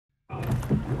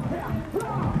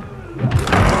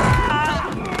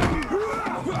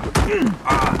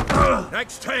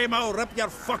Next time I'll rip your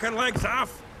fucking legs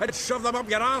off and shove them up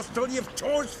your arse till you've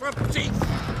toes for teeth.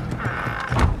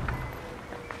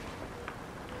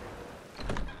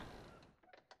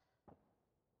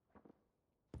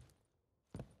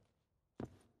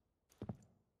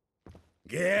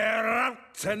 Get out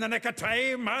in the nick of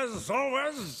time, as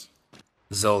always.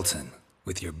 Zoltan,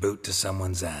 with your boot to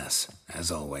someone's ass,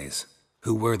 as always.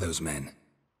 Who were those men?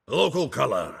 Local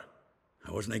colour.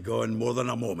 I wasn't gone more than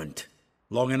a moment.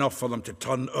 Long enough for them to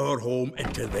turn our home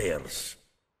into theirs.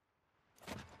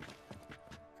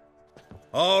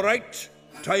 All right,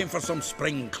 time for some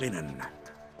spring cleaning.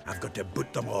 I've got to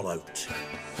boot them all out.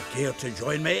 Care to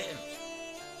join me?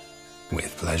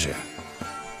 With pleasure.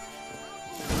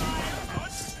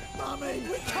 Mommy,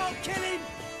 we can't kill him!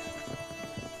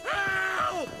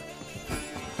 Help!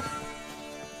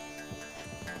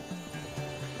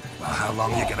 Well, how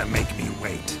long you gonna make me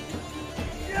wait?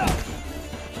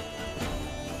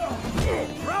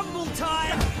 Rumble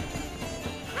time!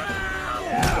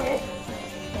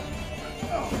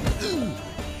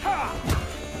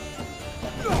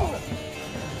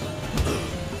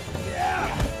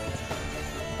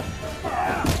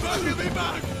 Bucket me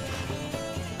back!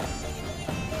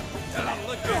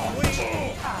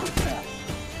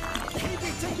 Keep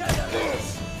it together!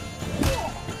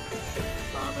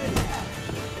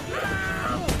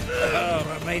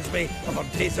 Reminds me of our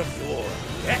days of war.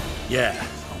 Yeah,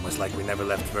 almost like we never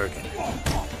left Bergen.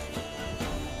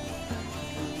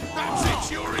 That's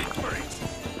it, you're in for it!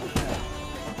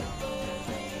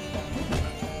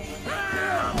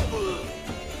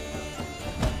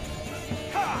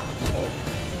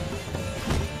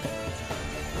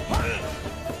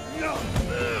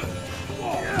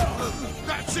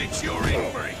 That's it, you're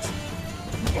in for it!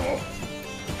 Come on!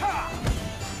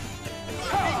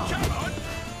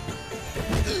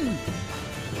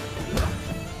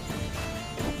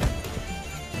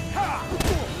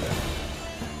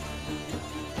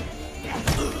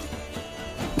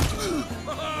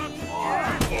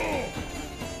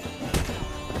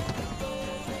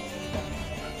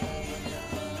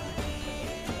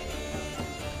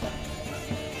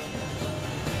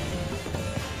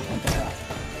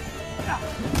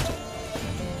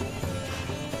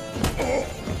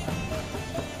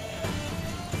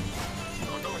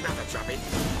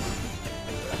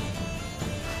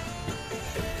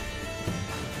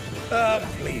 I'm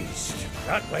pleased.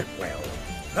 That went well.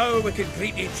 Now we can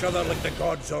greet each other like the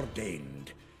gods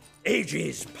ordained.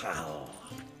 Ages, pal.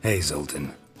 Hey,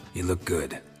 Zoltan. You look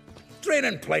good.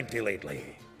 Training plenty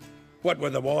lately. What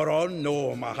with the war on,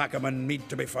 no Mahakaman meat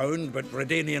to be found, but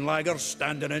Redanian lagers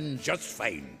standing in just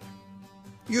fine.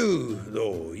 You,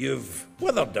 though, you've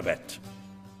withered a bit.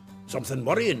 Something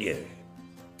worrying you?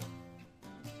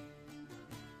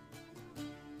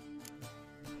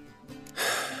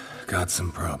 Got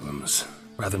some problems.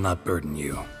 Rather not burden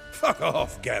you. Fuck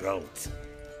off, Geralt.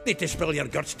 Need to spill your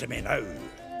guts to me now.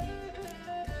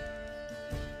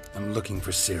 I'm looking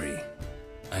for Ciri.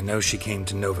 I know she came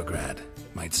to Novigrad.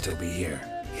 Might still be here.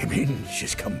 You mean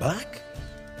she's come back?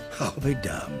 I'll be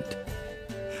damned.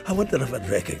 I wonder if I'd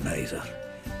recognize her.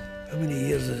 How many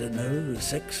years is it now?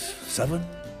 6, 7?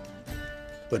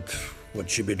 But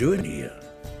what'd she be doing here?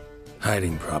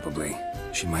 Hiding, probably.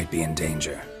 She might be in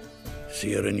danger.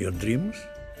 See her in your dreams?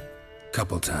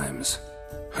 Couple times.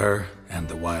 Her and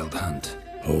the Wild Hunt.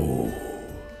 Oh,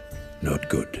 not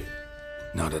good.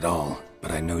 Not at all,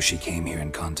 but I know she came here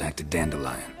and contacted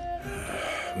Dandelion.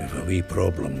 We've a wee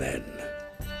problem then.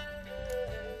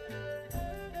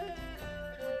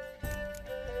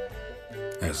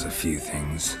 There's a few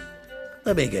things.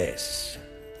 Let me guess.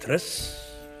 Triss?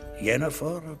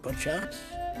 Yennefer, perchance?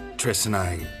 Triss and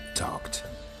I talked.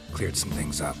 Cleared some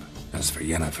things up. As for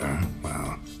Yennefer,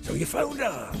 well... So you found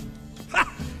her? Ha!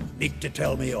 Need to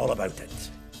tell me all about it.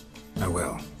 I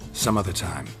will. Some other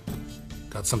time.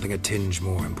 Got something a tinge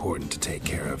more important to take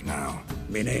care of now.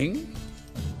 Meaning?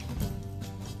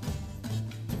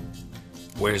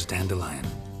 Where's Dandelion?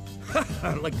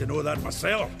 I'd like to know that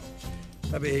myself.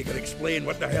 Maybe he could explain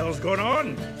what the hell's going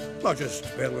on. Not just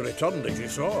barely returned, as you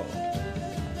saw.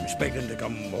 Expecting to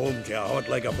come home to you hot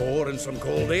like a boar and some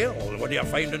cold ale. What do you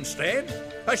find instead?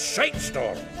 A shite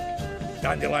storm.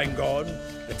 Dandelion gone,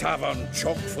 the tavern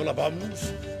chock full of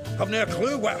bums. Haven't a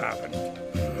clue what happened.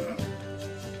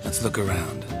 Let's look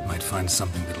around. Might find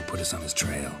something that'll put us on his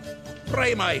trail.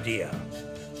 Prime idea.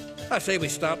 I say we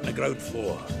start on the ground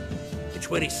floor. It's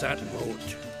where he sat and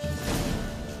wrote.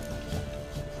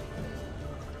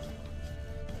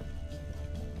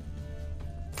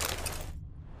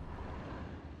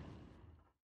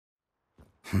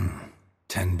 Hmm.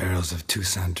 10 barrels of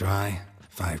Toussaint Dry,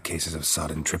 5 cases of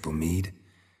sodden triple mead.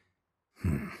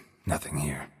 Nothing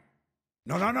here.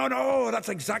 No, no, no, no! That's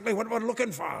exactly what we're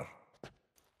looking for!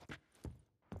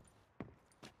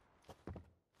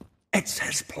 It's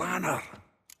his planner!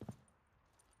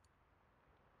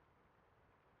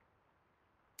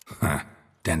 Huh.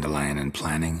 Dandelion and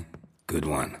planning? Good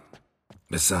one.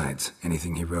 Besides,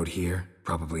 anything he wrote here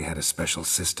probably had a special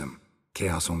system.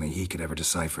 Chaos only he could ever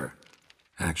decipher.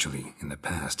 Actually, in the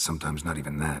past, sometimes not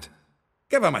even that.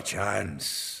 Give him a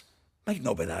chance. Might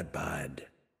not be that bad.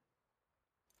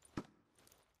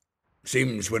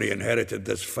 Seems when he inherited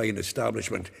this fine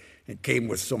establishment, it came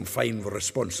with some fine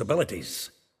responsibilities.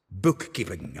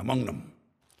 Bookkeeping among them.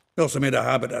 He also made a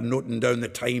habit of noting down the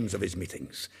times of his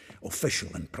meetings, official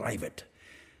and private.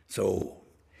 So,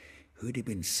 who'd he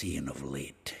been seeing of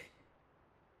late?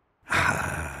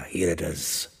 Ah, here it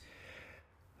is.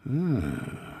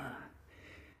 Seems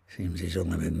he's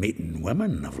only been meeting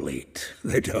women of late,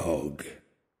 the dog.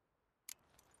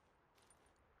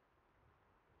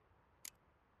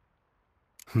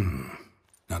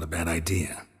 Not a bad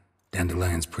idea.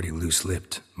 Dandelion's pretty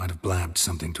loose-lipped. Might have blabbed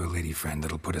something to a lady friend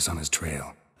that'll put us on his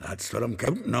trail. That's what I'm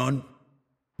counting on.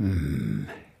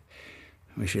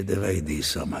 We should divide these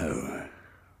somehow.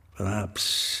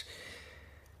 Perhaps...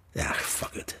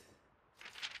 fuck it.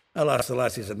 I'll ask the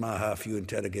lassies in my half, you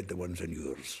interrogate the ones in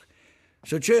yours.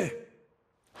 Should you?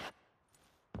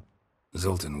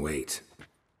 Zoltan, wait.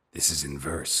 This is in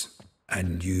verse.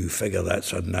 And you figure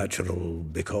that's unnatural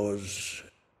because...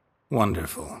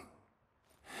 Wonderful.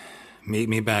 Meet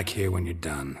me back here when you're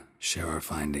done. Share our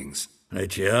findings.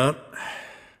 Right you are.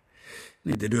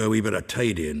 Need to do a wee bit of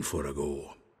tidying before I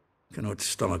go. Cannot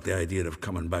stomach the idea of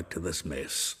coming back to this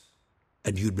mess.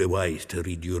 And you'd be wise to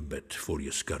read your bit before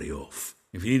you scurry off.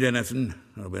 If you need anything,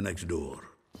 I'll be next door.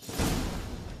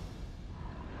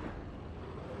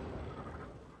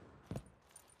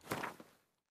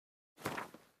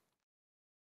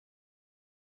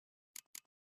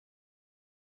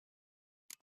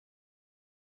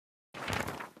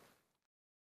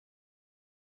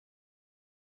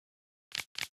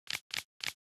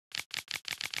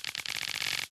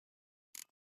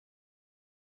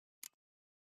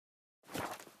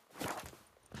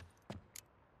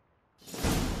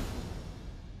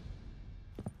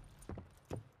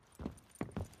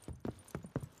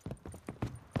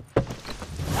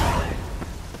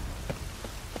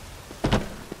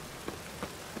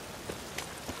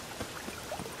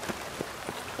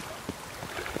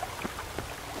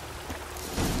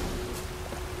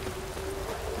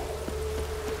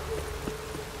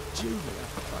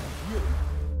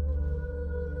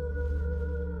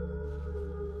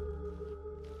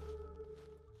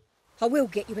 I will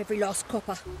get you every last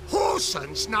copper.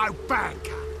 Horson's no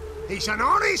banker. He's an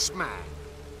honest man.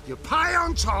 You pay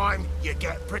on time, you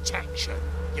get protection.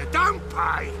 You don't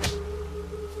pay...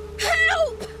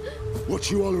 Help!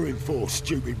 What you hollering for,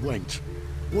 stupid wench?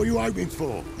 What are you hoping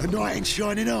for? A knight in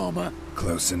shining armour?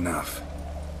 Close enough.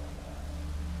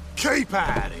 Keep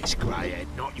out of this, greyhead,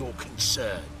 not your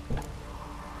concern.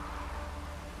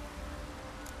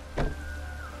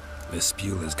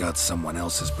 Vespula's got someone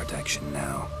else's protection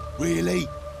now. Really?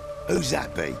 Who's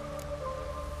that be?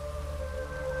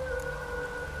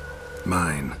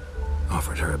 Mine.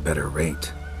 Offered her a better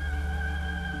rate.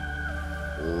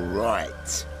 All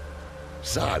right.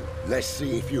 So, let's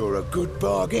see if you're a good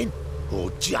bargain or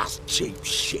just cheap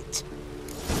shit.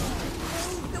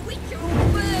 The Witcher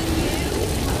will burn you!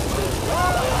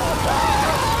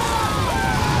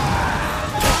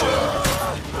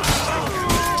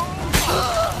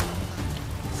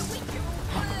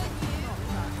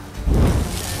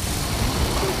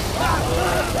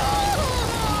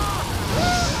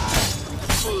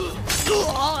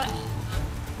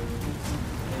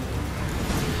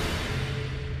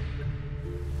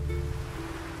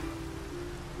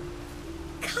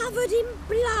 Covered in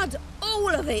blood, all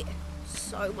of it.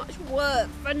 So much work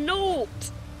for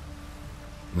naught.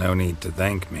 No need to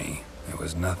thank me. It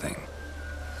was nothing.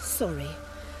 Sorry.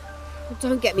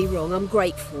 Don't get me wrong, I'm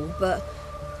grateful, but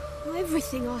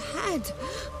everything I had,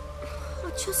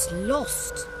 I just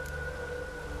lost.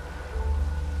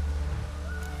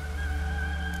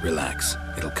 Relax.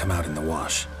 It'll come out in the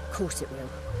wash. Of course it will.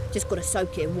 Just gotta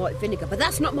soak it in white vinegar, but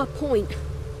that's not my point.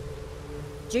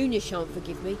 Junior shan't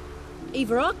forgive me.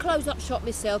 Either I'll close up shop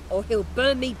myself or he'll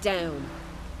burn me down.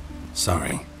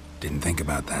 Sorry. Didn't think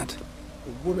about that.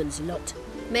 A woman's lot.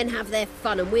 Men have their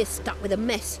fun and we're stuck with a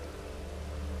mess.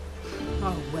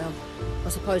 Oh well, I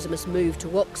suppose I must move to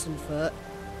Oxenfurt.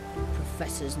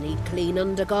 Professors need clean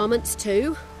undergarments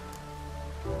too.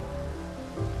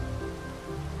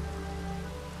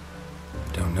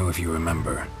 Don't know if you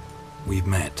remember. We've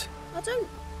met. I don't...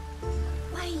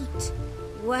 Wait.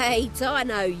 Wait, I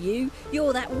know you.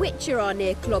 You're that witcher I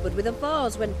near clobbered with a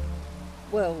vase when...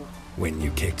 well... When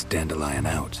you kicked Dandelion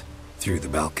out, through the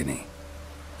balcony.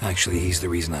 Actually, he's the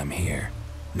reason I'm here.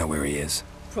 Know where he is?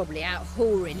 Probably out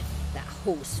whoring. That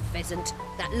horse pheasant.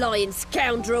 That lying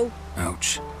scoundrel.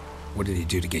 Ouch. What did he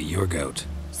do to get your goat?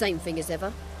 Same thing as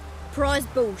ever. Prize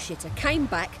bullshitter came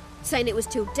back, saying it was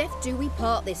till death do we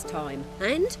part this time.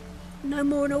 And no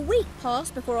more than a week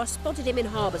passed before I spotted him in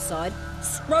Harbourside,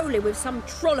 strolling with some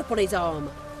trollop on his arm.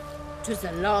 'Twas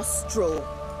the last straw.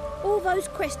 All those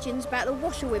questions about the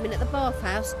washerwomen at the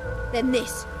bathhouse, then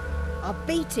this. I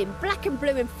beat him black and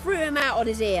blue and threw him out on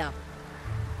his ear.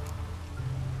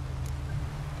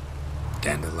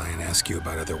 Dandelion ask you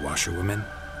about other washerwomen?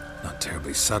 Not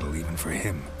terribly subtle even for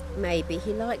him. Maybe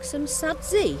he likes some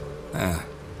sudsy.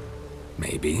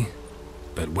 Maybe.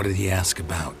 But what did he ask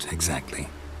about, exactly?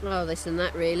 Oh, this and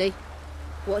that, really.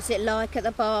 What's it like at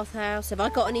the bathhouse? Have I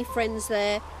got any friends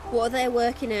there? What are their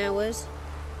working hours?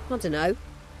 I don't know.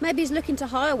 Maybe he's looking to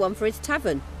hire one for his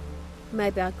tavern.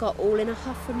 Maybe I got all in a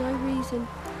huff for no reason.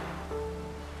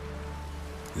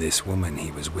 This woman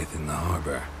he was with in the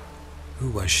harbour. Who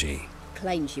was she?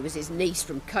 Claimed she was his niece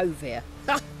from Kovir.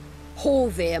 Ha!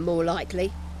 Horvir, more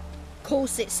likely.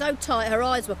 Corset so tight her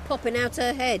eyes were popping out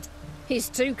her head. His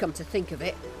too, come to think of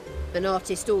it. An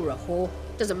artist or a whore.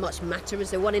 Doesn't much matter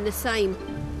as they're one in the same.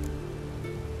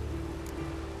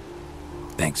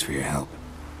 Thanks for your help.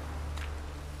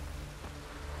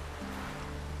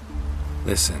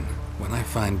 Listen, when I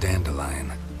find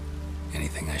Dandelion,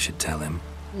 anything I should tell him?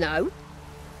 No.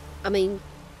 I mean,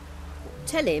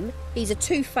 tell him he's a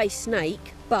two-faced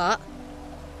snake, but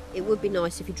it would be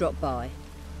nice if he dropped by.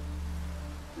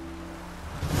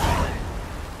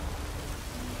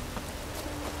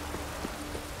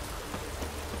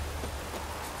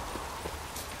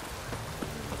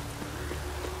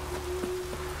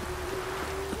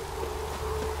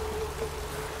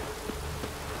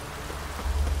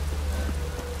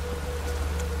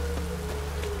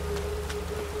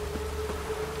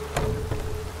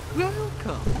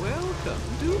 Welcome,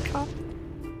 do come.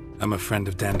 I'm a friend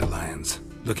of Dandelion's,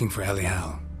 looking for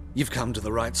Elial. You've come to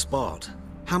the right spot.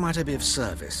 How might I be of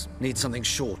service? Need something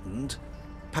shortened?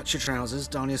 Patch your trousers,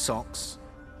 darn your socks.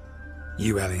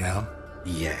 You Elial?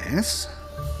 Yes.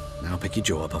 Now pick your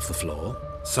jaw up off the floor.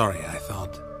 Sorry, I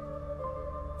thought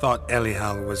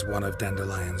Elial was one of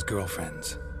Dandelion's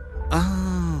girlfriends.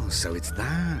 Oh, so it's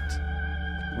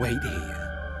that. Wait here.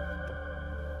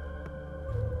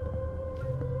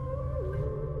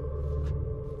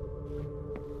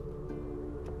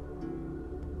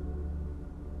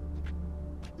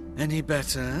 Any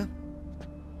better?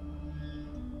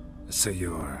 So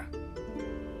you're...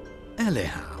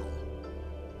 Elial.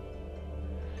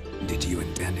 Did you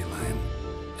and Dandelion...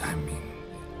 I mean...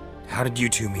 How did you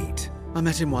two meet? I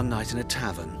met him one night in a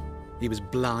tavern. He was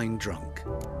blind drunk.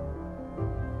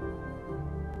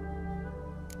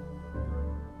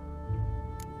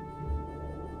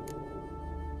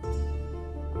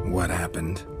 What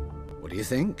happened? What do you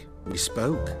think? We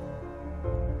spoke.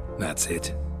 That's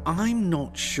it. I'm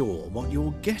not sure what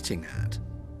you're getting at,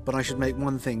 but I should make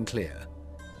one thing clear.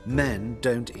 Men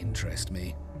don't interest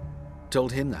me.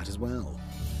 Told him that as well.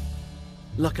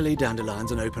 Luckily,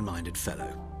 Dandelion's an open-minded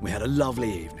fellow. We had a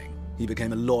lovely evening. He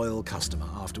became a loyal customer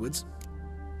afterwards.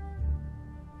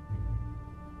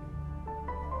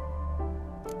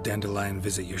 Dandelion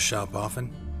visit your shop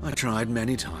often? I tried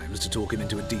many times to talk him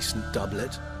into a decent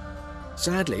doublet.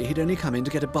 Sadly, he'd only come in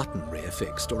to get a button rear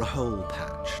fixed or a hole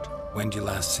patched. When did you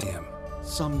last see him?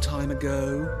 Some time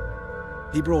ago.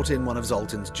 He brought in one of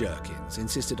Zoltan's jerkins,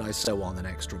 insisted I sew on an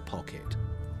extra pocket.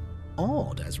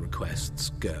 Odd as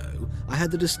requests go, I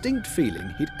had the distinct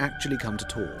feeling he'd actually come to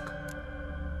talk.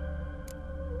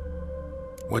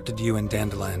 What did you and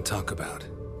Dandelion talk about?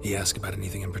 He asked about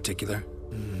anything in particular?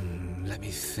 Let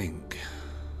me think.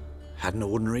 Had an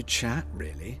ordinary chat,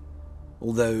 really.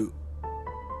 Although,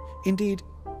 indeed,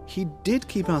 he did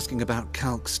keep asking about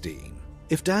Kalkstein.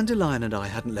 If Dandelion and I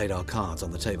hadn't laid our cards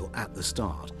on the table at the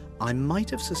start, I might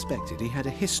have suspected he had a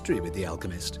history with the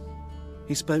alchemist.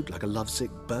 He spoke like a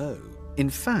lovesick beau. In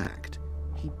fact,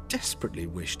 he desperately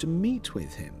wished to meet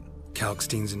with him.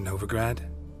 Kalkstein's in Novigrad?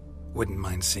 Wouldn't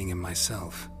mind seeing him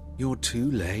myself. You're too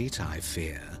late, I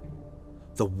fear.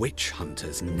 The witch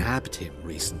hunters nabbed him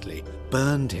recently,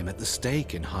 burned him at the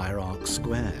stake in Hierarch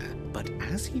Square. But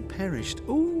as he perished,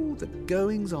 the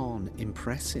goings-on,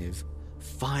 impressive.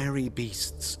 Fiery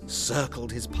beasts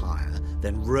circled his pyre,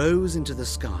 then rose into the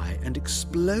sky and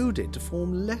exploded to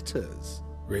form letters.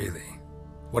 Really?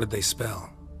 What did they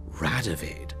spell?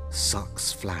 Radovid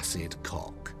sucks flaccid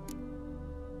cock.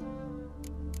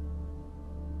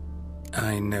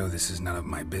 I know this is none of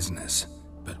my business,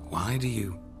 but why do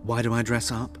you... Why do I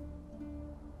dress up?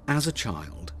 As a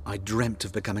child, I dreamt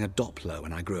of becoming a Doppler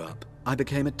when I grew up. I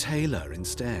became a tailor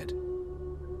instead.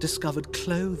 Discovered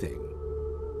clothing.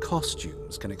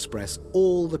 Costumes can express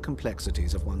all the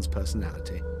complexities of one's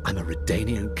personality. I'm a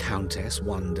Redanian countess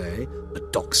one day, a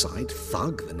dockside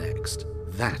thug the next.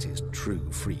 That is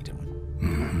true freedom.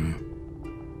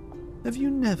 Mm-hmm. Have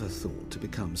you never thought to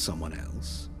become someone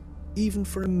else? Even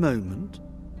for a moment?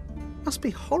 Must be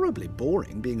horribly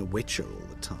boring being a witcher all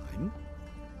the time.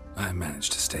 I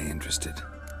managed to stay interested.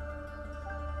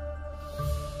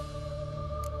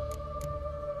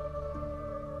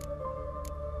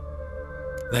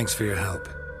 Thanks for your help,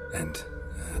 and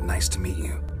nice to meet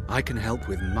you. I can help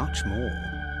with much more.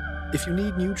 If you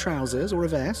need new trousers or a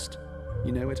vest,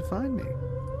 you know where to find me.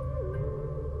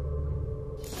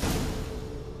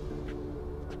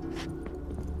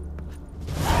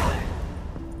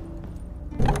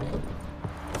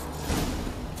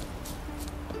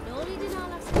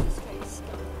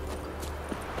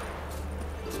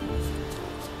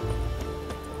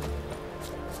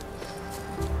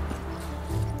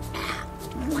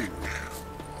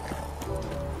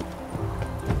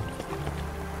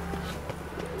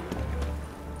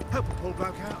 Help a poor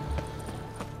bloke out.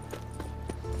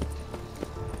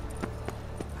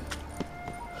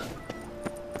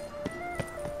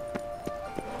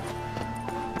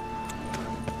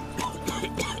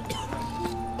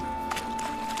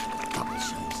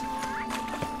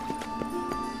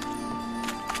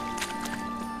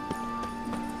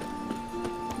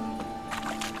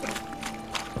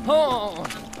 Oh!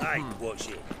 Hey, watch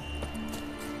it.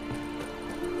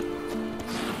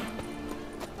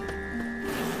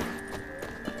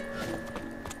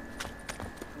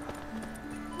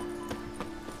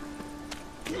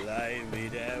 Lay me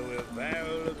down with a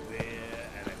barrel of beer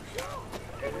and a cup.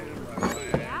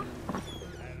 Yeah?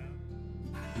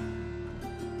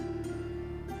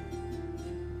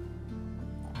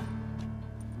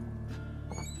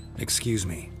 Excuse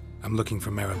me. I'm looking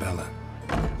for Marabella.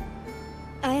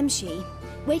 I am she.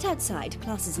 Wait outside.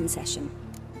 Class is in session.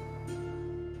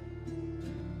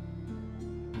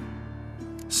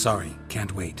 Sorry,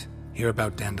 can't wait. Hear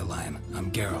about Dandelion.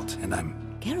 I'm Geralt, and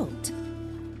I'm... Geralt?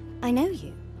 I know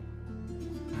you.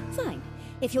 Fine.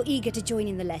 If you're eager to join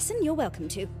in the lesson, you're welcome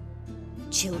to.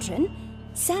 Children,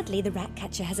 sadly the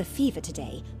Ratcatcher has a fever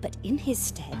today, but in his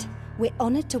stead, we're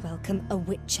honoured to welcome a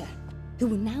Witcher, who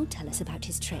will now tell us about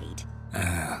his trade.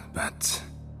 But...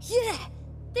 Yeah!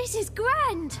 This is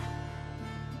grand!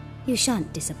 You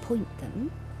shan't disappoint them,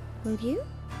 will you?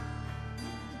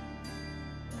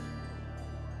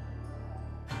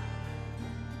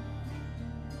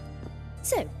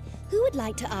 So, who would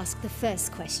like to ask the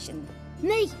first question?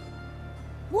 Me!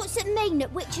 What's it mean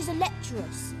that witches are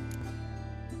lecturers?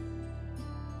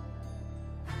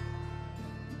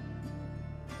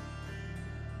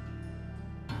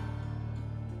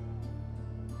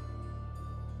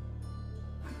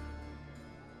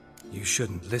 You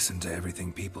shouldn't listen to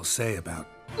everything people say about...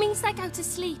 Means they go to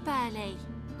sleep early.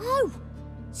 Oh!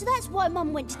 So that's why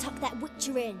Mum went to tuck that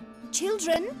witcher in.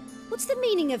 Children, what's the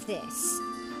meaning of this?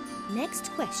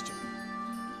 Next question.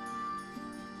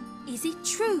 Is it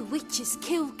true witches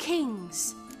kill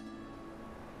kings?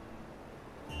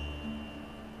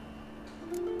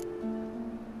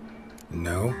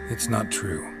 No, it's not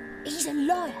true. He's a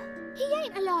liar. He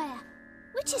ain't a liar.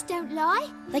 Witches don't lie.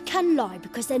 They can lie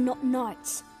because they're not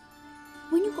knights.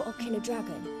 When you've got to kill a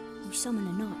dragon, you summon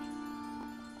a knight.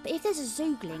 But if there's a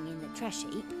zoogling in the trash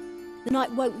heap, the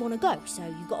knight won't want to go, so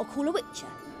you've got to call a witcher.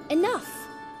 Enough!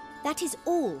 That is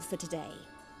all for today.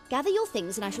 Gather your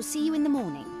things and I shall see you in the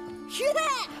morning.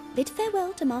 Yeah! Bid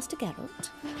farewell to Master Geralt.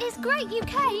 It's great you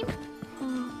came.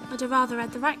 Oh, I'd have rather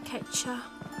had the Ratcatcher.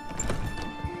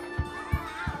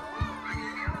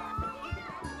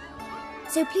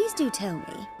 So please do tell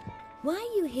me, why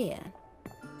are you here?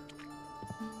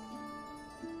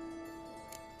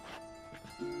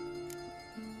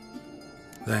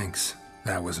 Thanks.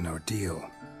 That was an ordeal.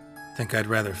 Think I'd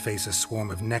rather face a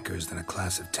swarm of neckers than a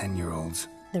class of 10-year-olds.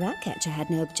 The Ratcatcher had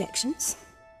no objections.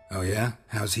 Oh yeah?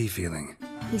 How's he feeling?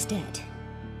 He's dead.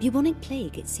 Bubonic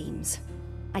plague, it seems.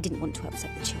 I didn't want to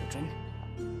upset the children.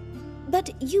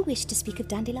 But you wish to speak of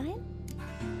Dandelion?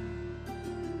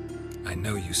 I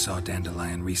know you saw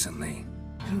Dandelion recently.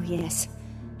 Oh yes.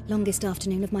 Longest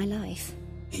afternoon of my life.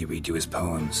 He read you his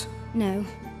poems? No.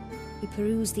 We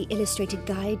perused the illustrated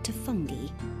guide to fungi.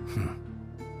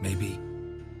 Maybe...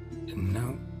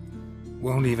 No.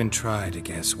 Won't even try to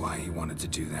guess why he wanted to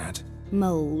do that.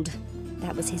 Mould.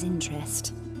 That was his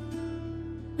interest.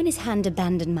 When his hand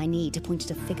abandoned my knee to point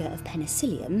at a figure of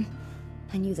penicillium,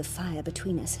 I knew the fire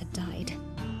between us had died.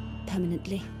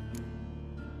 Permanently.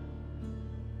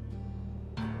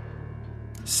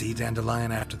 See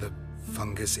Dandelion after the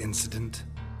fungus incident?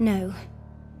 No.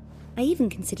 I even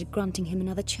considered granting him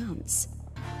another chance.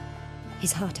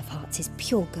 His heart of hearts is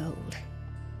pure gold.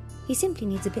 He simply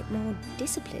needs a bit more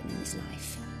discipline in his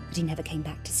life. But he never came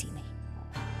back to see me.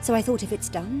 So I thought if it's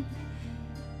done,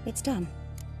 it's done.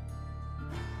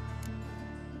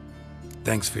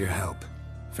 Thanks for your help.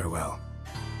 Farewell.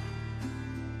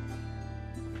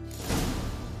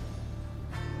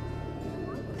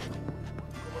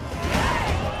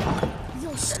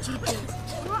 You're stupid.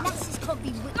 Lasses can't be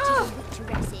witches and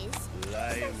witcheresses.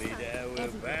 Lay me there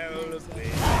with a barrel of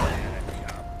beer and a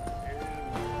cup.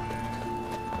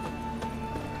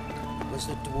 Was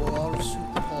the dwarves who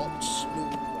fought slew?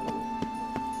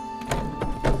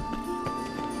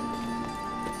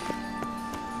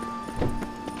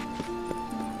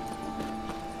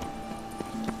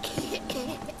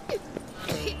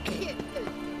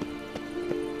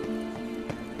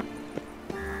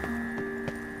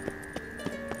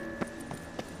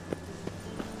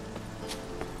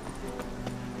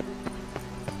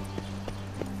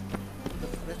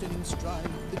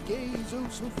 Strive, the gaze oh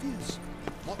so fierce.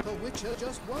 Mock a witcher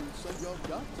just once and you're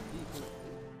got people.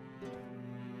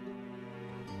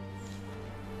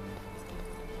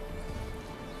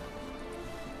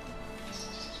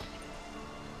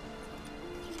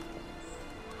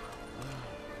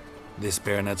 This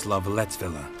Baronet's Lavalettes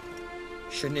villa.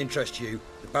 Shouldn't interest you.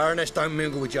 The Baroness don't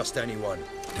mingle with just anyone.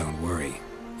 Don't worry.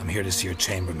 I'm here to see your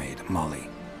chambermaid, Molly.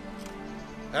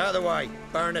 Out of the way.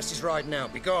 Baroness is riding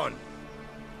out. Be gone.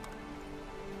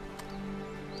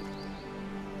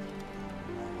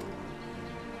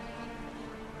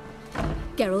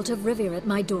 Geralt of Rivia at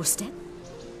my doorstep?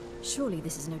 Surely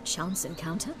this is no chance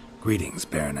encounter? Greetings,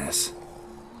 Baroness.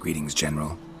 Greetings,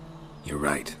 General. You're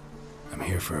right. I'm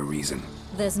here for a reason.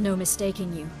 There's no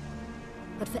mistaking you.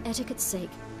 But for etiquette's sake,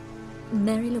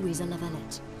 Mary Louisa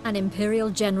Lavalette, an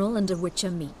Imperial General and a Witcher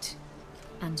meet.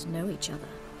 And know each other.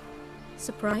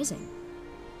 Surprising.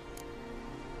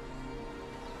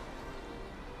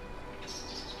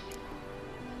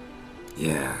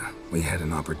 Yeah, we had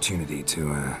an opportunity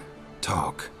to,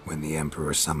 talk when the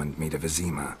Emperor summoned me to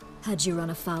Vizima. Had you run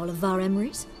afoul of Var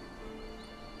Emrys?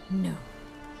 No.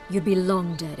 You'd be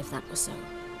long dead if that were so.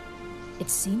 It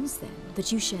seems, then,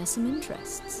 that you share some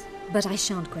interests. But I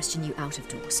shan't question you out of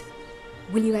doors.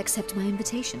 Will you accept my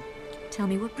invitation? Tell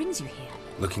me what brings you here.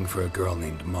 Looking for a girl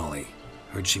named Molly.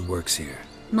 Heard she works here.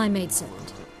 My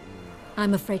maidservant.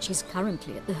 I'm afraid she's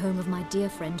currently at the home of my dear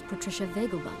friend Patricia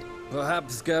Vegelbud.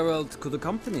 Perhaps Geralt could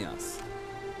accompany us.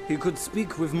 He could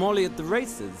speak with Molly at the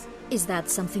races. Is that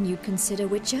something you'd consider,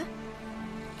 Witcher?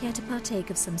 Care to partake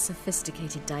of some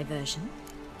sophisticated diversion?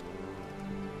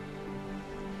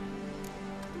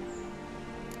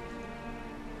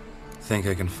 Think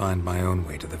I can find my own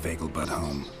way to the Vegelbud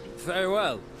home. Very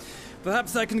well.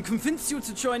 Perhaps I can convince you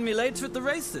to join me later at the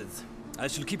races. I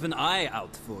shall keep an eye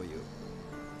out for you.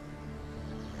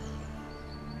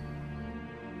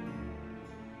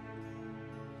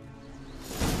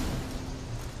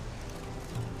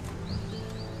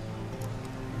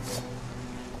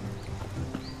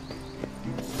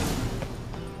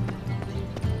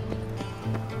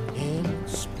 In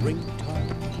springtime,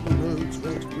 the roads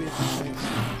red with flame.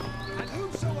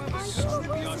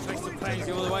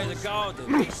 All the way to the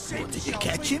garden. What, did you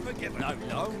catch him? No,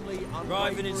 no.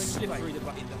 Driving in slippery.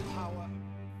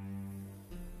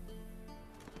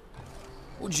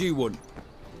 What do you want?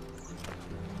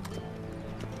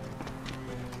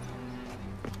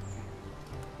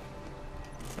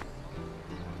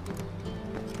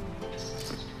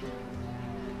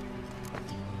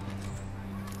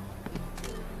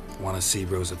 Want to see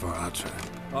Rosa var Attre?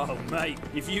 Oh, mate,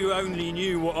 if you only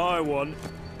knew what I want.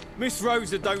 Miss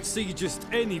Rosa don't see just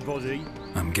anybody.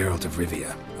 I'm Geralt of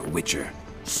Rivia, a Witcher.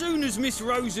 Soon as Miss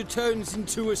Rosa turns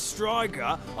into a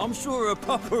striker, I'm sure her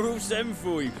papa will send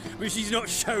for you. But she's not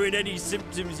showing any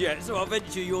symptoms yet, so I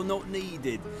venture you're not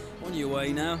needed. On your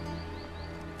way now.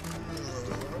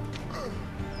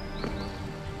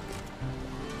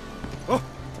 Oh!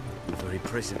 Your very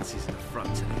presence is an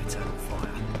affront to the eternal fire.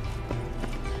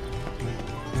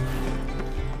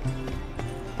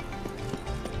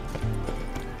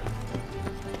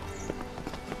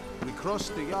 Cross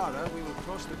the Yara, we will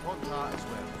cross the Pontar as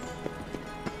well.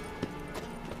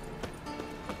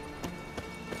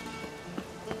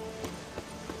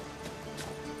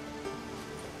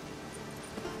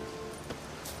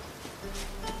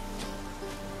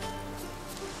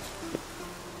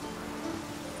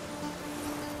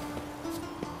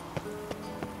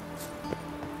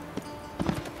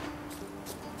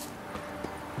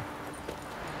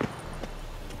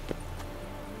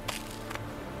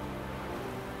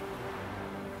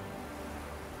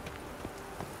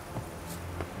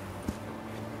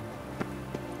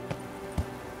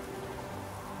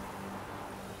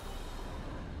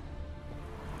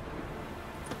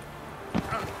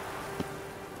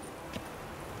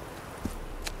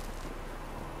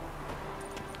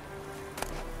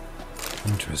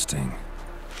 Interesting.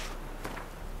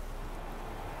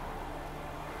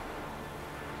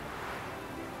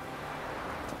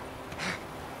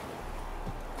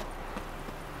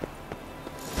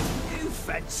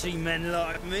 Fancy men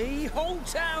like me, whole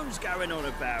town's going on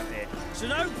about it. So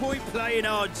no point playing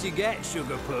hard to get,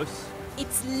 Sugar Puss.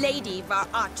 It's Lady Var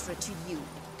Atra to you.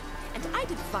 And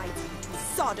I'd advise you to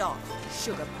sod off,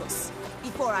 Sugar Puss,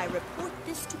 before I report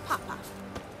this to Papa.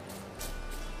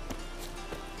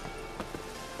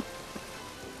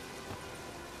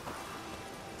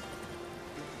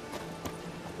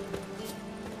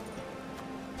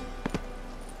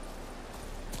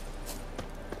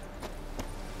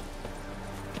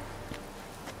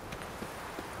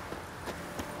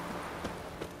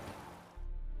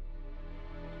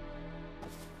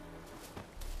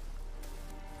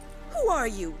 Who are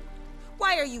you?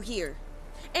 Why are you here?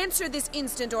 Answer this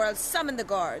instant or I'll summon the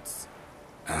guards.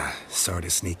 Sorry to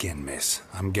sneak in, miss.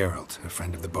 I'm Geralt, a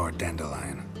friend of the bard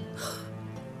Dandelion.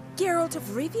 Geralt of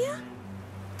Rivia?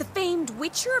 The famed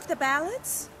witcher of the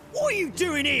ballads? What are you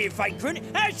doing here, vagrant?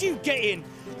 How'd you get in?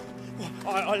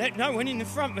 I let no one in the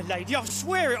front, my lady. I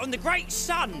swear it on the great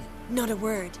sun. Not a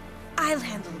word. I'll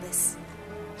handle this.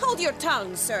 Hold your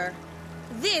tongue, sir.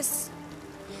 This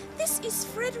is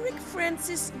Frederick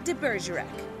Francis de Bergerac,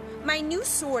 my new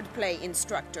swordplay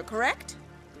instructor, correct?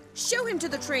 Show him to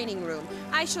the training room.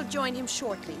 I shall join him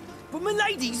shortly. But my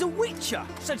lady's a witcher.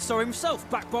 Said so himself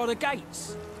back by the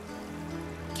gates.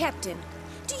 Captain,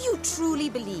 do you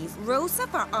truly believe Rosa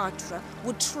Var Atra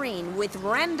would train with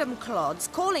random clods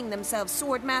calling themselves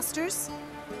swordmasters?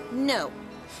 No.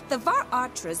 The Var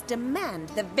Atras demand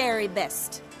the very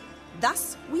best.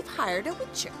 Thus, we've hired a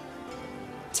witcher.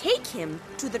 Take him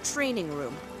to the training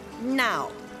room,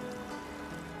 now.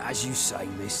 As you say,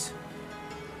 miss.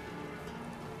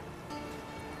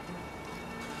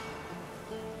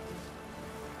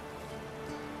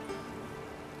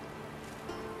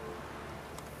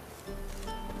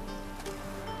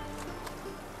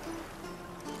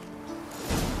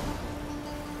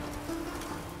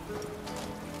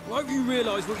 Won't you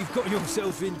realise what you've got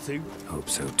yourself into? Hope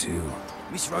so too.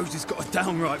 Miss Rose has got a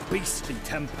downright beastly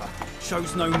temper.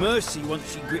 Shows no mercy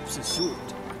once she grips a sword.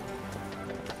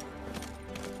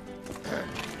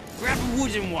 Grab a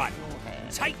wooden one.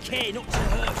 Take care not to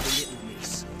hurt the little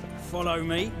miss. Follow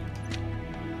me.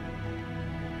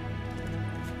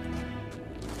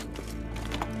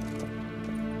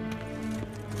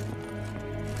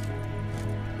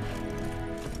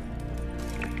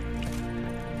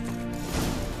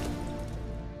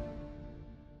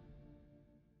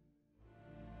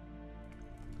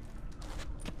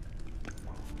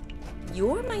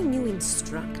 You're my new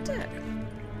instructor.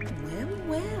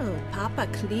 Well, Papa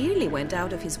clearly went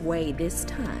out of his way this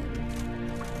time.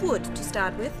 Wood, to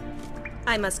start with.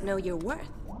 I must know your worth.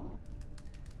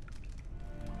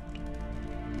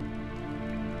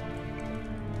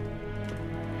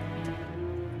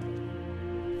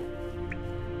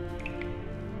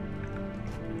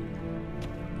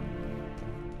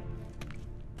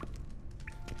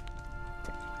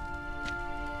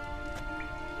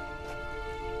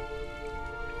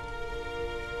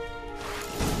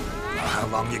 How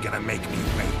long you gonna make me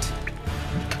wait?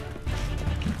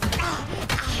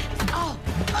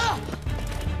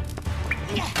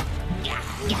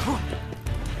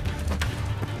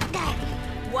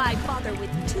 Why bother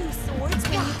with two swords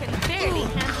when you can barely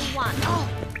handle one?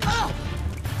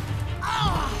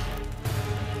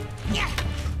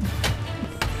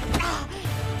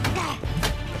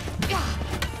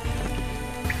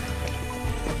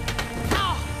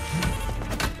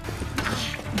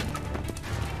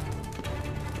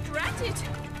 Drat it!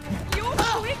 You're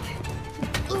quick!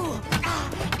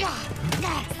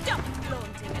 Stop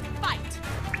flaunting and fight!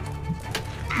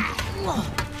 What?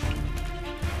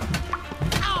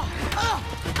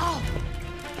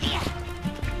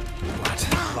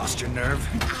 Lost your nerve?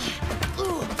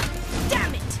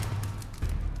 Damn it!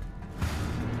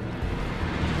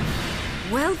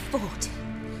 Well fought.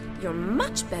 You're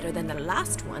much better than the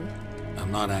last one.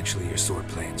 I'm not actually your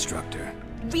swordplay instructor.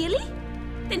 Really?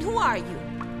 Then who are you?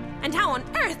 And how on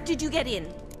earth did you get in?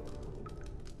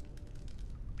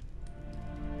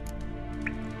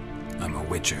 I'm a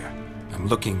witcher. I'm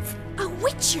looking A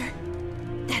witcher?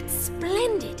 That's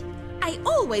splendid. I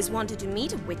always wanted to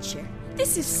meet a witcher.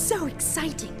 This is so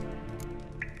exciting.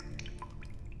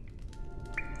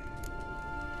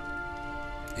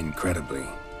 incredibly.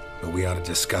 But we ought to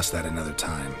discuss that another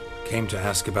time. Came to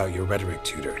ask about your rhetoric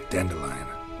tutor, Dandelion.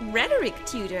 Rhetoric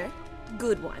tutor?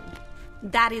 Good one.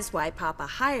 That is why Papa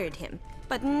hired him,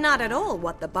 but not at all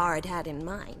what the bard had in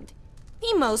mind.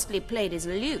 He mostly played his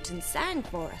lute and sang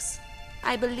for us.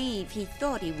 I believe he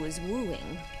thought he was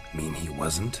wooing. Mean he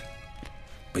wasn't?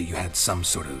 But you had some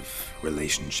sort of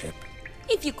relationship?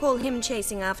 If you call him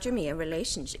chasing after me a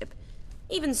relationship.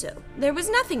 Even so, there was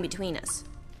nothing between us.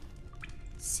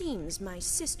 Seems my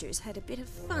sisters had a bit of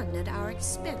fun at our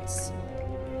expense.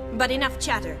 But enough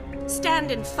chatter.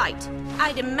 Stand and fight.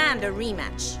 I demand a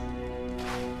rematch.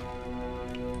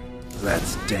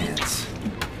 Let's dance.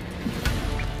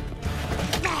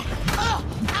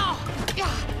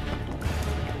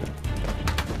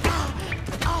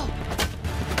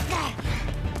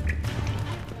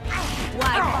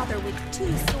 Why bother with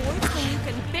two swords when you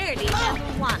can barely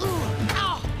handle one?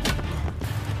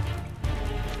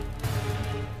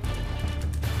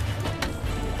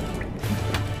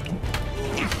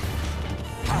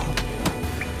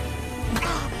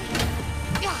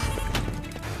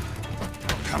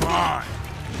 Come on!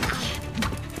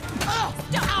 Stop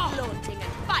flaunting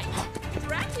and fight!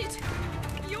 Drat it!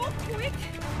 You're quick!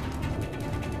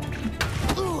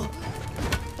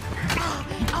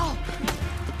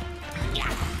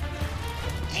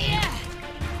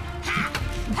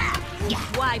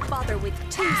 Why bother with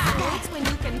two swords when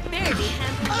you can barely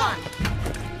handle one?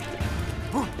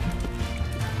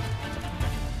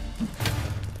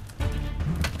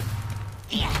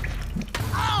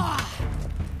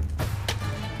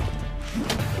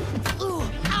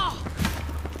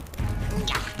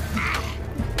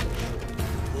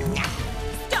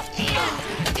 Stop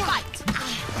and fight!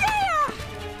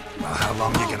 Well, how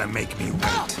long you gonna make me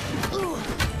wait?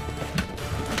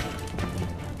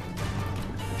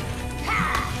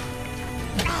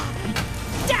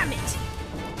 Damn it!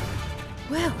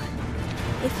 Well,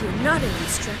 if you're not an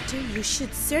instructor, you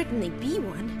should certainly be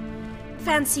one.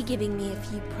 Fancy giving me a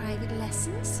few private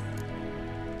lessons?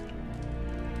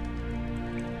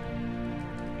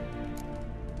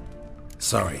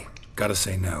 Sorry, gotta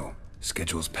say no.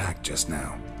 Schedule's packed just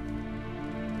now.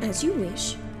 As you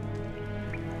wish.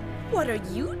 What are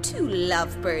you two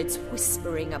lovebirds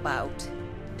whispering about?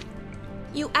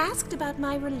 You asked about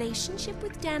my relationship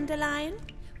with Dandelion?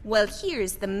 Well,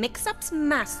 here's the mix-up's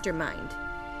mastermind.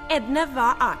 Edna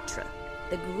var Atra,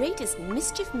 the greatest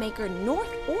mischief maker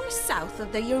north or south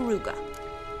of the Yaruga.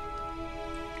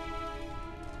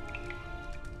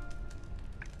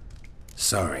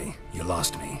 Sorry, you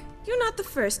lost me. You're not the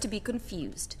first to be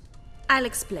confused. I'll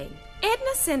explain.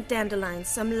 Edna sent Dandelion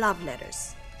some love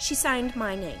letters. She signed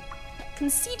my name.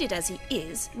 Conceited as he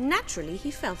is, naturally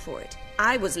he fell for it.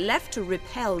 I was left to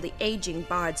repel the aging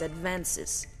bard's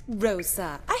advances.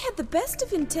 Rosa, I had the best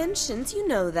of intentions, you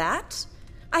know that.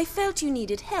 I felt you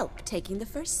needed help taking the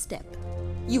first step.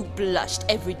 You blushed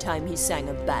every time he sang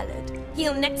a ballad.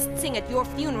 He'll next sing at your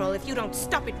funeral if you don't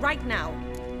stop it right now.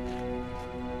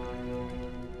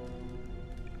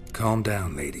 Calm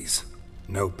down, ladies.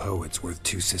 No poet's worth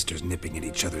two sisters nipping at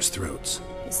each other's throats.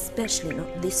 Especially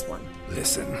not this one.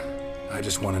 Listen, I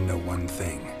just want to know one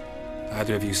thing.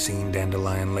 Either of you seen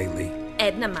Dandelion lately?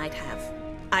 Edna might have.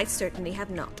 I certainly have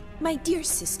not. My dear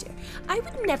sister, I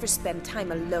would never spend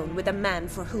time alone with a man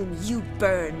for whom you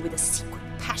burn with a secret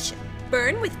passion.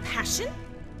 Burn with passion?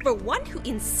 For one who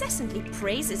incessantly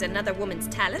praises another woman's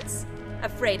talents?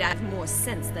 Afraid I have more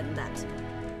sense than that.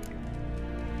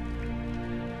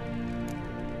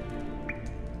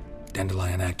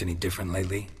 Dandelion act any different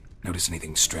lately? Notice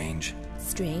anything strange?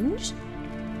 Strange?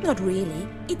 Not really.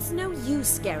 It's no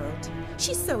use, Geralt.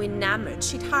 She's so enamored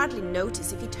she'd hardly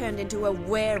notice if he turned into a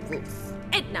werewolf.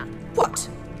 Edna, what?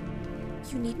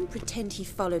 You needn't pretend he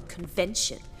followed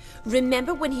convention.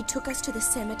 Remember when he took us to the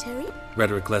cemetery?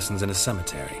 Rhetoric lessons in a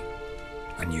cemetery.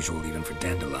 Unusual even for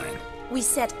Dandelion. We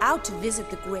set out to visit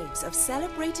the graves of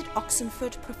celebrated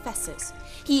Oxenford professors.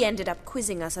 He ended up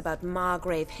quizzing us about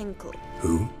Margrave Henkel.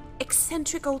 Who?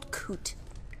 Eccentric old coot.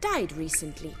 Died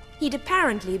recently. He'd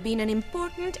apparently been an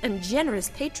important and generous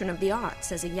patron of the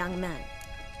arts as a young man.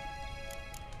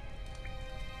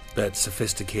 Bet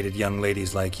sophisticated young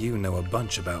ladies like you know a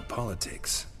bunch about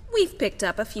politics. We've picked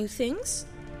up a few things.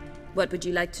 What would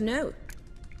you like to know?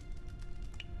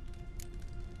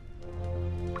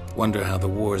 Wonder how the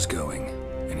war's going.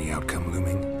 Any outcome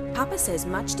looming? Papa says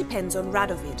much depends on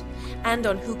Radovid, and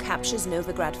on who captures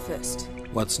Novigrad first.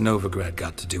 What's Novigrad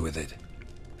got to do with it?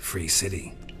 Free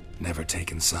city. Never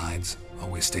taken sides.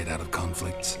 Always stayed out of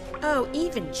conflicts. Oh,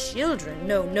 even children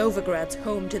know Novigrad's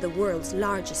home to the world's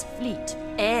largest fleet.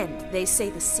 And they say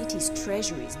the city's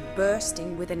treasury is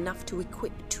bursting with enough to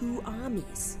equip 2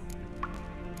 armies.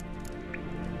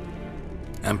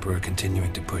 Emperor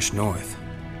continuing to push north.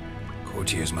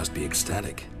 Courtiers must be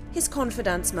ecstatic. His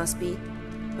confidants must be.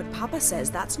 But Papa says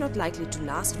that's not likely to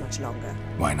last much longer.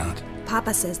 Why not?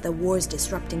 Papa says the war's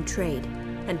disrupting trade,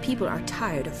 and people are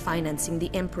tired of financing the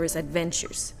Emperor's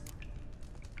adventures.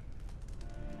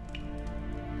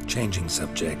 Changing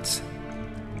subjects.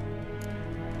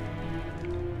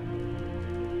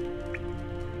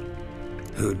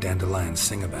 Who'd Dandelion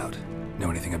sing about? Know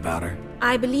anything about her?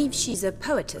 I believe she's a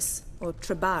poetess, or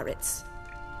Trebaritz.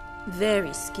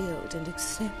 Very skilled and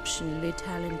exceptionally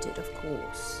talented, of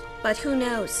course. But who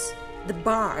knows? The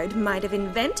bard might have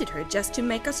invented her just to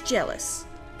make us jealous.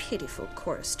 Pitiful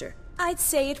chorister. I'd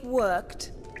say it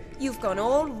worked. You've gone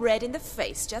all red in the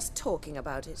face just talking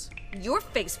about it. Your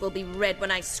face will be red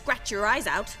when I scratch your eyes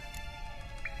out.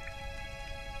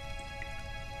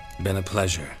 Been a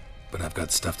pleasure, but I've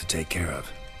got stuff to take care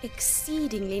of.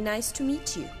 Exceedingly nice to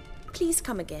meet you. Please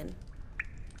come again.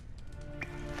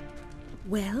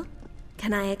 Well,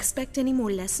 can I expect any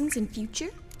more lessons in future?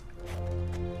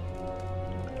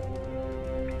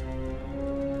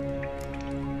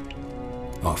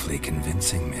 Awfully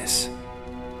convincing, miss.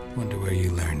 Wonder where you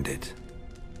learned it.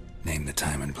 Name the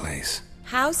time and place.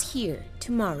 House here,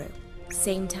 tomorrow.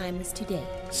 Same time as today.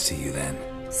 See you then.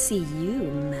 See you,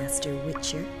 Master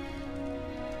Witcher.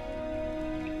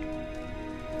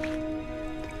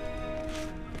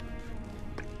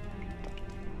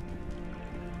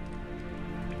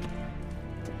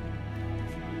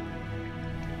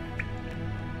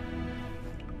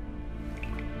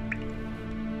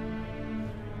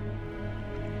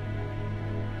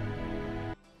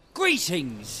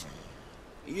 Greetings!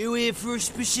 You here for a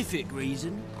specific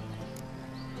reason?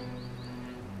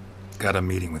 Got a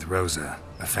meeting with Rosa,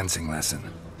 a fencing lesson.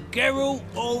 Geralt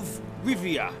of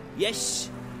Rivia, yes?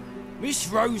 Miss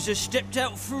Rosa stepped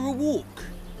out for a walk.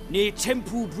 Near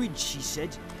Temple Bridge, she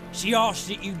said. She asked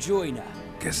that you join her.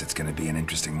 Guess it's gonna be an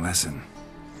interesting lesson.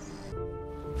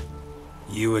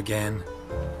 You again?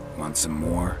 Want some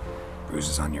more?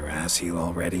 Bruises on your ass heel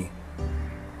already?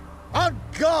 On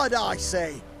God, I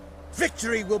say!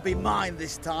 Victory will be mine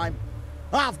this time.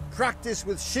 I've practiced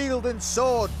with shield and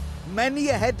sword. Many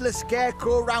a headless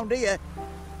scarecrow round here.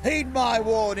 Heed my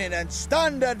warning and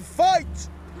stand and fight!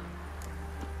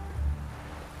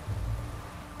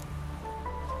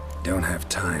 Don't have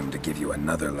time to give you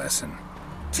another lesson.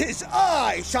 'Tis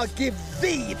I shall give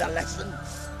thee the lesson.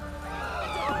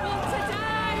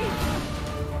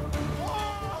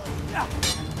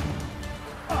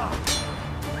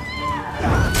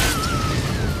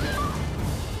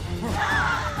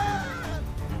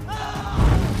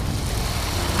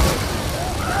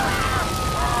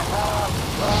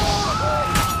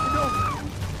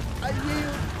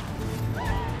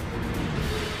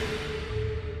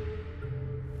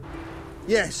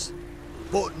 Yes,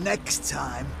 but next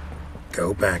time...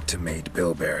 Go back to Maid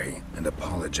Bilberry and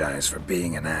apologize for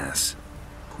being an ass.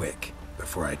 Quick,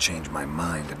 before I change my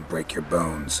mind and break your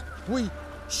bones. We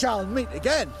shall meet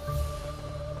again.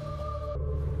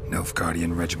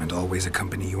 Nilfgaardian Regiment always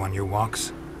accompany you on your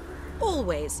walks?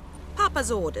 Always.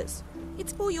 Papa's orders.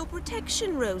 It's for your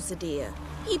protection, Rosa dear.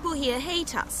 People here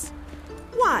hate us.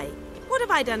 Why? What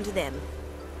have I done to them?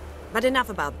 But enough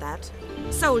about that.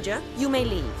 Soldier, you may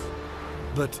leave.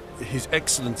 But His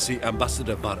Excellency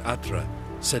Ambassador Var Attre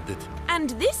said that... And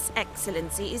this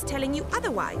Excellency is telling you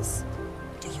otherwise.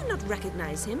 Do you not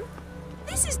recognize him?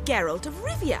 This is Geralt of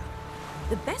Rivia,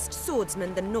 the best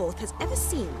swordsman the North has ever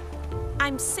seen.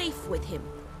 I'm safe with him.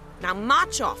 Now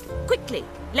march off, quickly.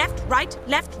 Left, right,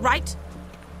 left, right.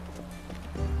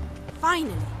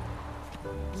 Finally.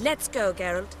 Let's go,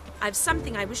 Geralt. I've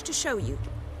something I wish to show you.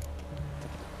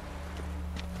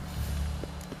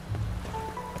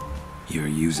 You're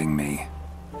using me.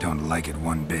 Don't like it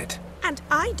one bit. And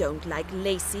I don't like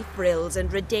lacy frills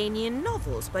and Redanian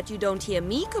novels, but you don't hear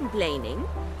me complaining.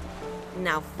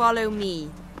 Now follow me.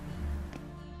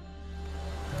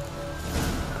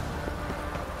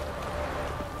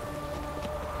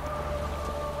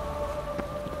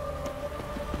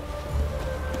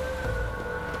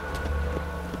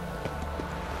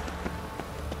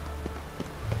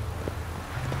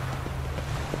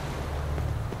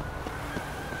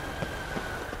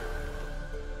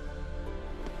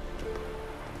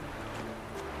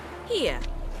 Here.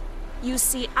 You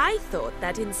see, I thought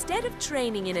that instead of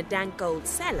training in a dank old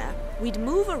cellar, we'd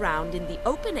move around in the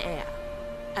open air.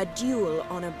 A duel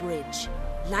on a bridge,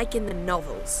 like in the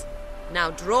novels.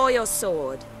 Now draw your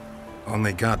sword.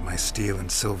 Only got my steel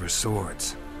and silver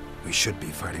swords. We should be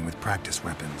fighting with practice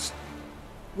weapons.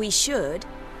 We should,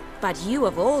 but you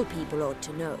of all people ought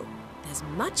to know. There's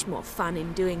much more fun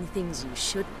in doing things you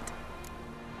shouldn't.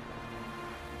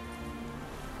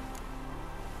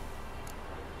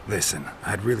 Listen,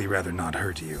 I'd really rather not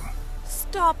hurt you.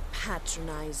 Stop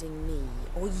patronizing me,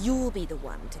 or you'll be the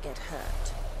one to get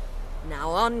hurt. Now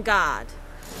on guard.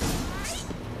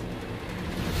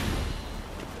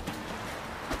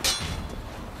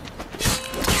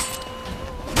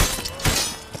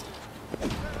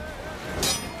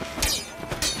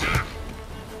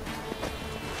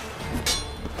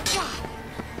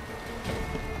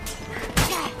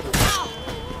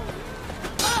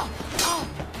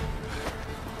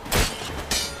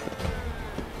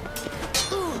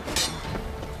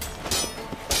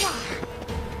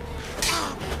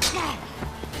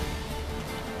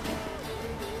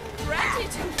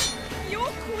 You're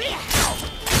quick!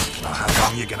 Well, how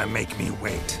long you gonna make me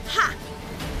wait? Ha!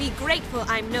 Be grateful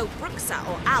I'm no Bruxa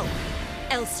or Alp,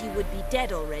 else you would be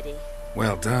dead already.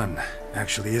 Well done.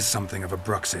 Actually is something of a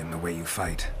Bruxa in the way you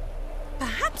fight.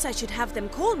 Perhaps I should have them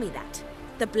call me that.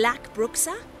 The Black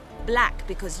Bruxa? Black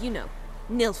because, you know,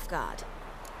 Nilfgaard.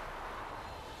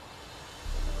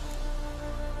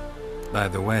 By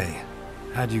the way,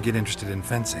 how'd you get interested in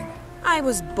fencing? I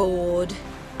was bored.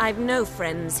 I've no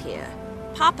friends here.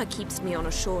 Papa keeps me on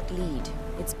a short lead.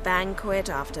 It's banquet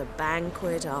after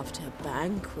banquet after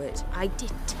banquet. I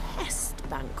detest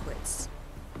banquets.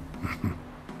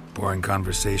 Boring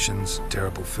conversations,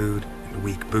 terrible food, and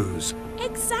weak booze.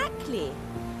 Exactly.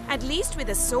 At least with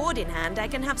a sword in hand, I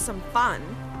can have some fun.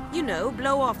 You know,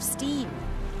 blow off steam.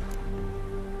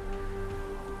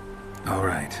 All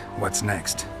right, what's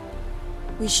next?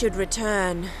 We should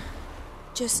return.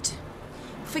 Just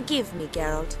forgive me,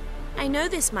 Geralt. I know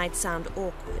this might sound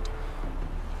awkward,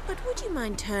 but would you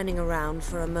mind turning around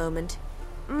for a moment?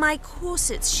 My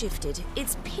corset's shifted.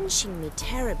 It's pinching me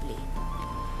terribly.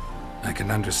 I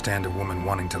can understand a woman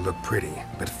wanting to look pretty,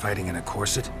 but fighting in a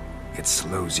corset, it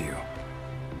slows you.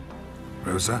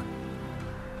 Rosa?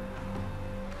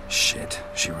 Shit,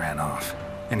 she ran off.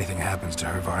 Anything happens to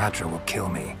her, Var Attre will kill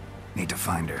me. Need to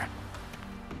find her.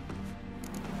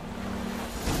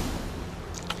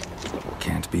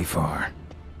 Can't be far.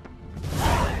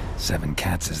 7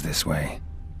 Cats is this way.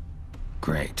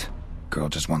 Great. Girl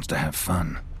just wants to have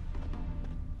fun.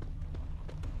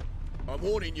 I'm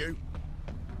warning you.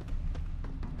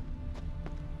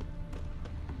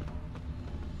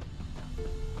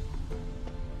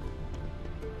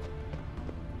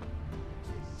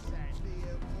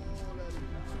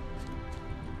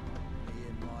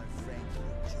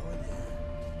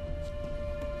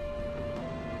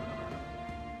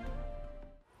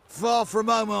 Far from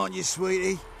home, aren't you,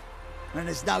 sweetie? And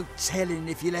there's no telling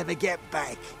if you'll ever get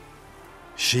back.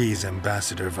 She's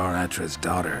Ambassador Var Attre's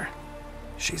daughter.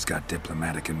 She's got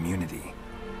diplomatic immunity.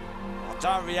 I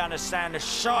don't really understand the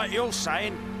shite you're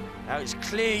saying. Now it's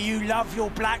clear you love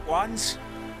your black ones.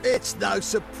 It's no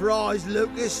surprise,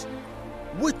 Lucas.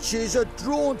 Witches are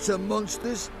drawn to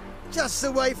monsters, just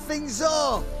the way things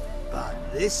are.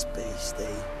 But this beastie,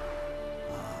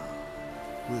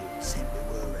 we'll tend to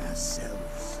her ourselves.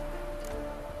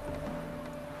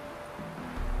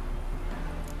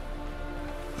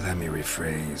 Let me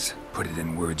rephrase. Put it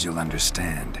in words you'll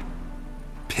understand.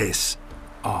 Piss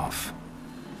off.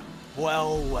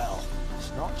 Well, well.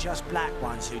 It's not just black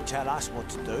ones who tell us what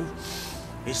to do.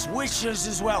 It's witches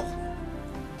as well.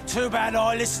 Too bad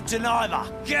I listened to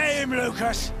neither. Get him,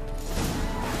 Lucas!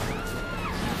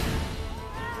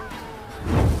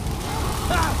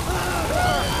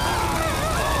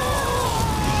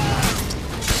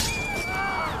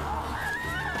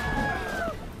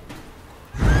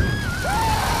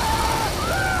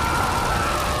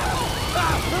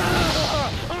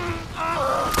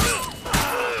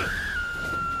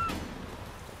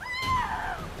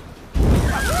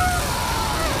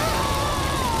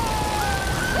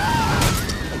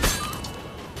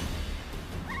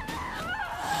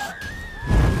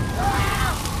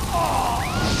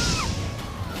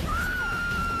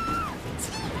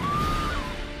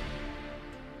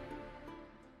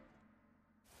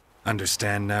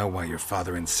 Understand now why your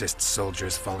father insists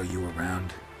soldiers follow you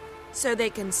around? So they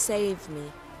can save me,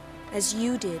 as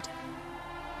you did.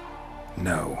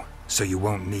 No, so you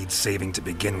won't need saving to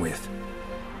begin with.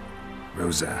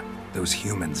 Rosa, those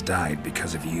humans died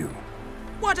because of you.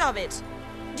 What of it?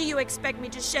 Do you expect me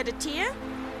to shed a tear?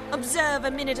 Observe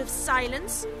a minute of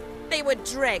silence? They were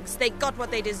dregs. They got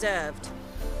what they deserved.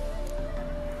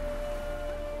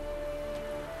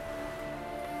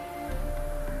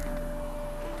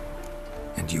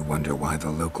 And you wonder why the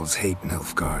locals hate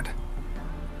Nilfgaard.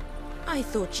 I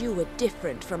thought you were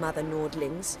different from other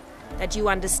Nordlings. That you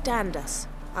understand us,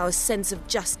 our sense of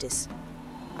justice.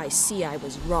 I see I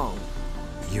was wrong.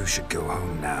 You should go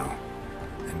home now.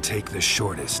 And take the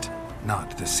shortest,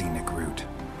 not the scenic route.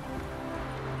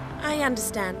 I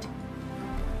understand.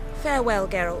 Farewell,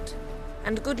 Geralt,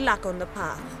 and good luck on the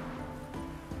path.